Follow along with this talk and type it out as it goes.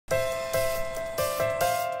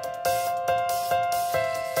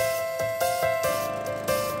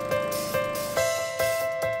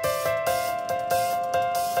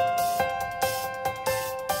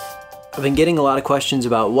I've been getting a lot of questions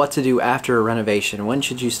about what to do after a renovation. When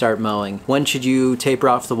should you start mowing? When should you taper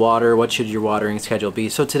off the water? What should your watering schedule be?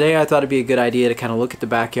 So today I thought it'd be a good idea to kind of look at the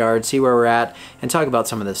backyard, see where we're at, and talk about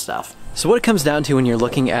some of this stuff. So what it comes down to when you're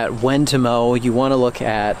looking at when to mow, you want to look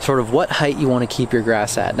at sort of what height you want to keep your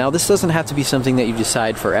grass at. Now this doesn't have to be something that you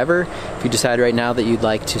decide forever. If you decide right now that you'd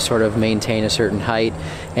like to sort of maintain a certain height,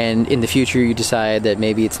 and in the future you decide that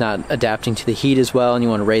maybe it's not adapting to the heat as well and you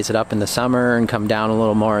want to raise it up in the summer and come down a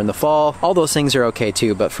little more in the fall, all those things are okay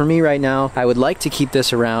too. But for me right now, I would like to keep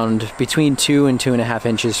this around between 2 and 2.5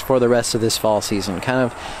 inches for the rest of this fall season. Kind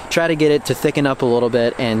of try to get it to thicken up a little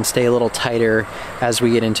bit and stay a little tighter as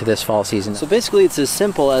we get into this fall season. So basically it's as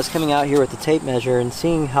simple as coming out here with the tape measure and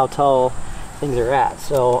seeing how tall things are at.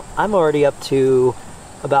 So I'm already up to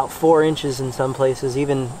about 4 inches in some places,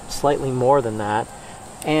 even slightly more than that.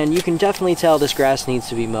 And you can definitely tell this grass needs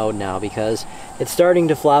to be mowed now because it's starting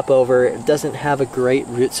to flop over. It doesn't have a great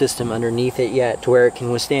root system underneath it yet to where it can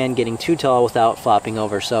withstand getting too tall without flopping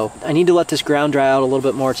over. So I need to let this ground dry out a little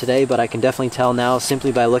bit more today, but I can definitely tell now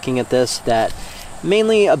simply by looking at this that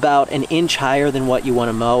mainly about an inch higher than what you want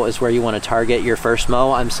to mow is where you want to target your first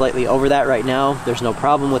mow. I'm slightly over that right now. There's no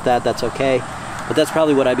problem with that, that's okay. But that's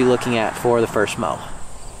probably what I'd be looking at for the first mow.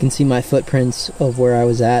 You can see my footprints of where I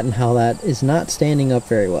was at and how that is not standing up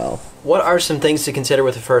very well. What are some things to consider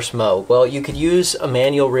with the first mow? Well, you could use a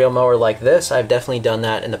manual reel mower like this. I've definitely done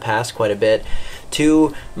that in the past quite a bit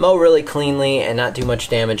to mow really cleanly and not do much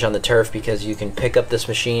damage on the turf, because you can pick up this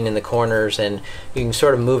machine in the corners and you can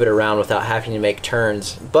sort of move it around without having to make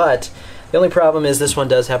turns. But the only problem is this one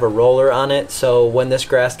does have a roller on it, so when this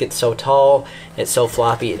grass gets so tall, it's so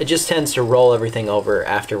floppy, it just tends to roll everything over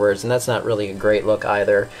afterwards, and that's not really a great look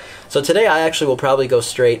either. So today I actually will probably go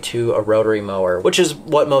straight to a rotary mower, which is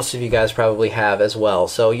what most of you guys probably have as well.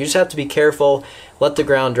 So you just have to be careful, let the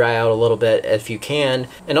ground dry out a little bit if you can,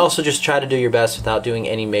 and also just try to do your best without doing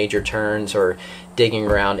any major turns or digging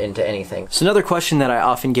around into anything. So another question that I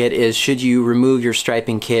often get is, should you remove your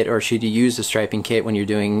striping kit or should you use the striping kit when you're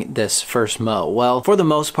doing this first mow? Well, for the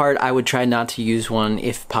most part, I would try not to use one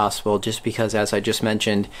if possible, just because, as I just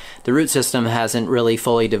mentioned, the root system hasn't really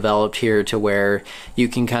fully developed here to where you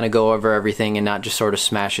can kind of go over everything and not just sort of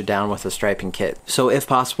smash it down with a striping kit. So if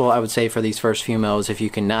possible, I would say for these first few mows, if you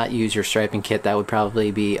cannot use your striping kit, that would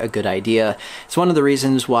probably be a good idea. It's one of the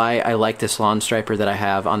reasons why I like this lawn striper that I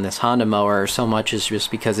have on this Honda mower so much, is just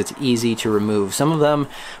because it's easy to remove. Some of them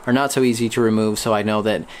are not so easy to remove, so I know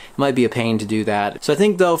that it might be a pain to do that. So I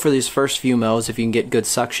think though, for these first few mows, if you can get good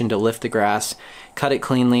suction to lift the grass, cut it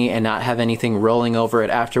cleanly, and not have anything rolling over it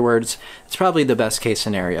afterwards, it's probably the best case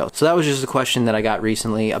scenario. So that was just a question that I got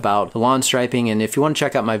recently about the lawn striping, and if you want to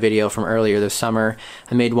check out my video from earlier this summer,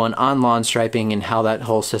 I made one on lawn striping and how that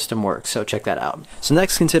whole system works, so check that out. So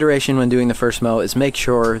next consideration when doing the first mow is make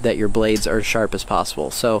sure that your blades are as sharp as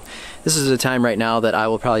possible. So this is a time right now that I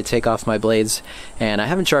will probably take off my blades, and I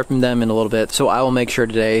haven't sharpened them in a little bit, so I will make sure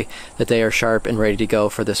today that they are sharp and ready to go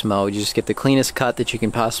for this mow. You just get the cleanest cut that you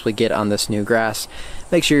can possibly get on this new grass.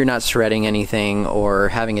 Make sure you're not shredding anything or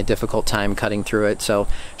having a difficult time cutting through it, so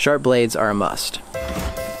sharp blades are a must.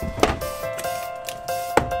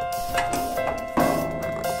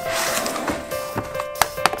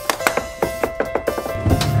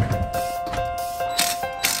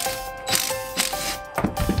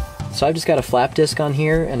 So I've just got a flap disc on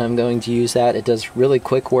here and I'm going to use that. It does really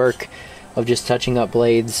quick work of just touching up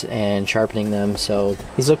blades and sharpening them. So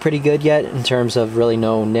these look pretty good yet in terms of really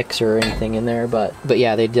no nicks or anything in there, but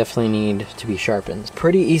yeah, they definitely need to be sharpened.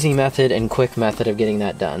 Pretty easy method and quick method of getting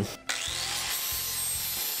that done.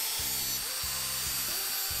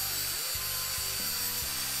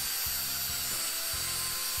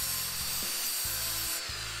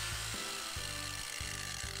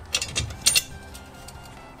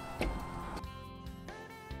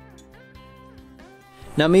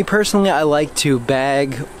 Now me personally, I like to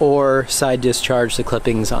bag or side discharge the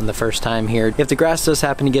clippings on the first time here. If the grass does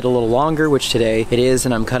happen to get a little longer, which today it is,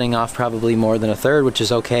 and I'm cutting off probably more than a third, which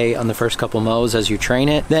is okay on the first couple mows as you train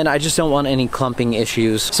it, then I just don't want any clumping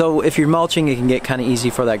issues. So if you're mulching, it can get kind of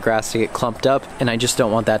easy for that grass to get clumped up, and I just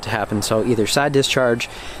don't want that to happen. So either side discharge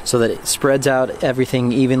so that it spreads out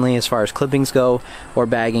everything evenly as far as clippings go, or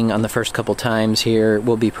bagging on the first couple times here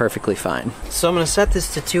will be perfectly fine. So I'm going to set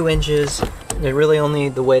this to 2 inches. And really only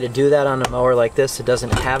the way to do that on a mower like this, it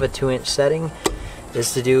doesn't have a 2-inch setting,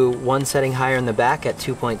 is to do one setting higher in the back at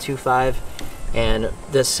 2.25 and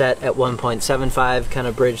this set at 1.75, kind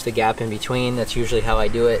of bridge the gap in between. That's usually how I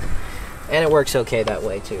do it, and it works okay that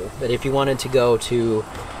way too. But if you wanted to go to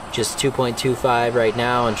just 2.25 right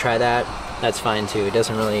now and try that, that's fine too. It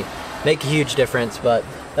doesn't really make a huge difference, but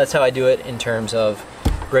that's how I do it in terms of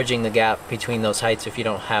bridging the gap between those heights if you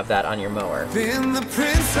don't have that on your mower. Been the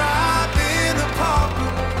prince, I've been the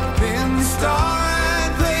pauper, been the star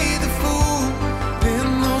and played the fool,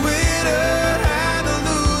 been the winner and the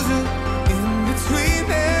loser, in between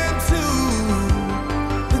them two.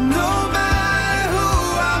 But no matter who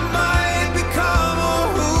I might become or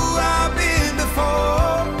who I've been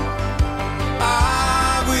before,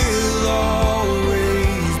 I will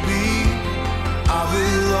always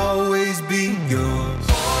be yours.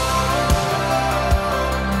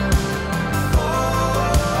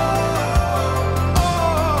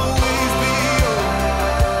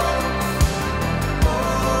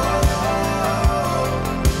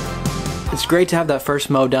 It's great to have that first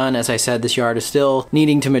mow done. As I said, this yard is still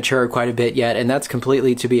needing to mature quite a bit yet, and that's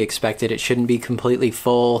completely to be expected. It shouldn't be completely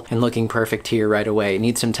full and looking perfect here right away. It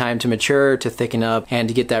needs some time to mature, to thicken up, and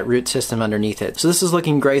to get that root system underneath it. So this is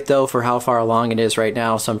looking great though for how far along it is right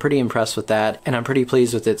now, so I'm pretty impressed with that, and I'm pretty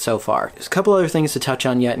pleased with it so far. There's a couple other things to touch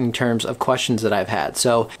on yet in terms of questions that I've had.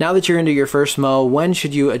 So now that you're into your first mow, when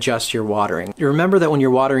should you adjust your watering? You remember that when you're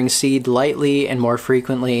watering seed lightly and more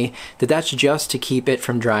frequently, that's just to keep it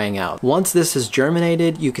from drying out. Once this is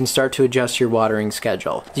germinated, you can start to adjust your watering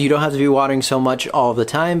schedule. You don't have to be watering so much all the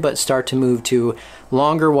time, but start to move to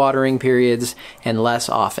longer watering periods and less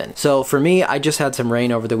often. So for me, I just had some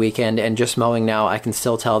rain over the weekend, and just mowing now, I can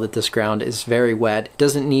still tell that this ground is very wet. It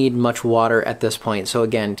doesn't need much water at this point. So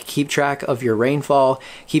again, keep track of your rainfall,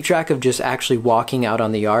 keep track of just actually walking out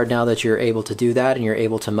on the yard now that you're able to do that and you're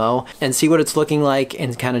able to mow, and see what it's looking like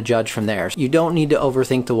and kind of judge from there. You don't need to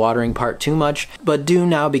overthink the watering part too much, but do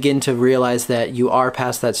now begin to realize that you are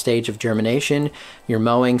past that stage of germination. You're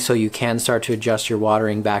mowing, so you can start to adjust your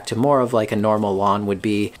watering back to more of like a normal lawn would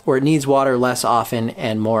be, where it needs water less often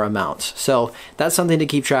and more amounts. So that's something to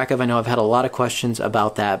keep track of. I know I've had a lot of questions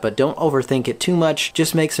about that, but don't overthink it too much.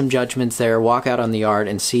 Just make some judgments there, walk out on the yard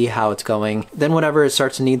and see how it's going. Then whenever it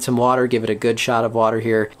starts to need some water, give it a good shot of water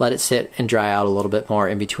here, let it sit and dry out a little bit more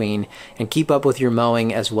in between, and keep up with your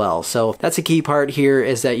mowing as well. So that's a key part here,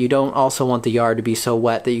 is that you don't also want the yard to be so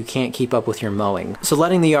wet that you can't keep up with your mowing. So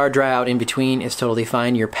letting the yard dry out in between is totally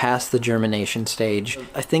fine. You're past the germination stage.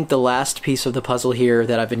 I think the last piece of the puzzle here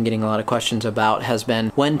that I've been getting a lot of questions about has been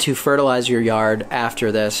when to fertilize your yard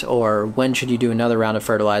after this, or when should you do another round of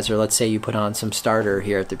fertilizer. Let's say you put on some starter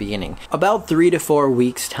here at the beginning. About 3 to 4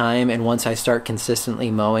 weeks time, and once I start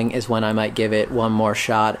consistently mowing is when I might give it one more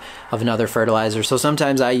shot of another fertilizer. So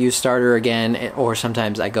sometimes I use starter again, or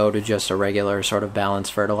sometimes I go to just a regular sort of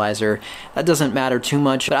balanced fertilizer. That doesn't matter too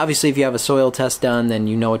much, but obviously if you have a soil test done, then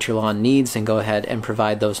you know what your lawn needs, and go ahead and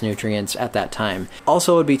provide those nutrients at that time.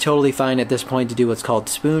 Also, it would be totally fine at this point to do what's called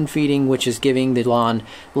spoon feeding, which is giving the lawn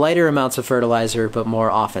lighter amounts of fertilizer but more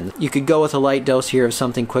often. You could go with a light dose here of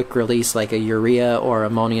something quick release like a urea or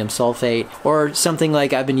ammonium sulfate, or something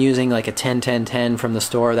like I've been using like a 10-10-10 from the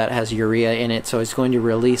store that has urea in it, so it's going to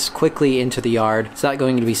release quickly into the yard. It's not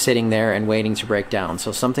going to be sitting there and waiting to break down.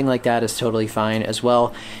 So something like that is totally fine as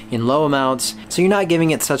well in low amounts, so you're not giving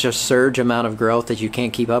it such a surge amount of growth that you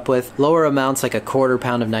can't keep up with. Lower amounts like a 1/4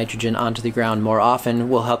 pound of nitrogen onto the ground more often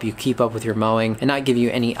will help you keep up with your mowing and not give you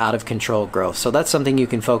any out of control growth. So that's something you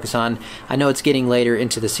can focus on. I know it's getting later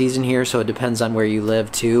into the season here, so it depends on where you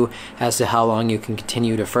live too as to how long you can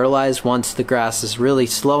continue to fertilize. Once the grass is really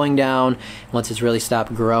slowing down, once it's really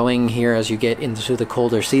stopped growing here as you get into the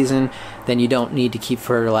colder season, then you don't need to keep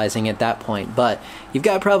fertilizing at that point. But you've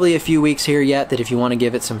got probably a few weeks here yet that if you want to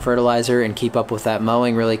give it some fertilizer and keep up with that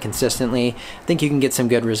mowing really consistently, I think you can get some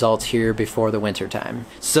good results here before the winter time.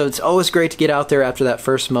 So it's always great to get out there after that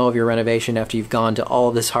first mow of your renovation, after you've gone to all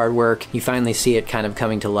of this hard work. You finally see it kind of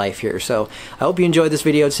coming to life here. So I hope you enjoyed this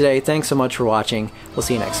video today. Thanks so much for watching. We'll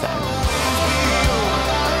see you next time.